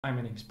Hi,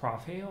 my name is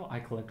Prof. Hale. I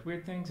collect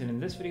weird things, and in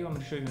this video I'm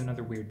going to show you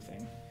another weird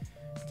thing.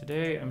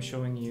 Today I'm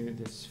showing you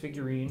this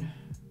figurine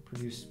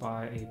produced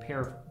by a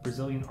pair of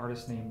Brazilian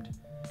artists named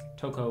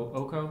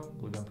Toco-Oco. I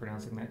believe I'm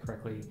pronouncing that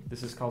correctly.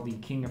 This is called the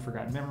King of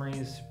Forgotten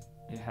Memories.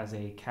 It has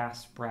a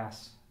cast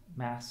brass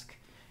mask,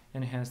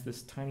 and it has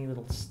this tiny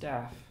little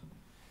staff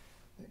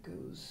that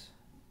goes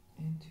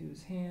into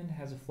his hand,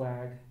 has a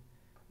flag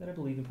that I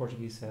believe in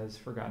Portuguese says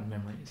Forgotten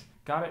Memories.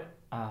 Got it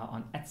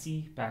on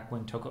Etsy back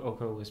when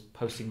Toco-Oco was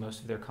posting most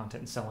of their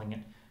content and selling it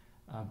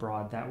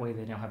abroad. That way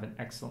they now have an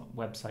excellent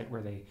website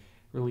where they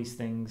release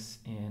things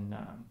in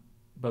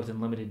both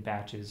in limited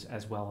batches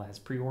as well as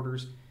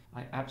pre-orders.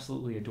 I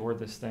absolutely adore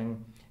this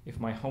thing. If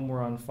my home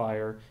were on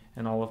fire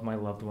and all of my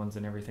loved ones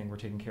and everything were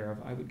taken care of,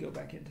 I would go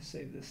back in to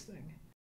save this thing.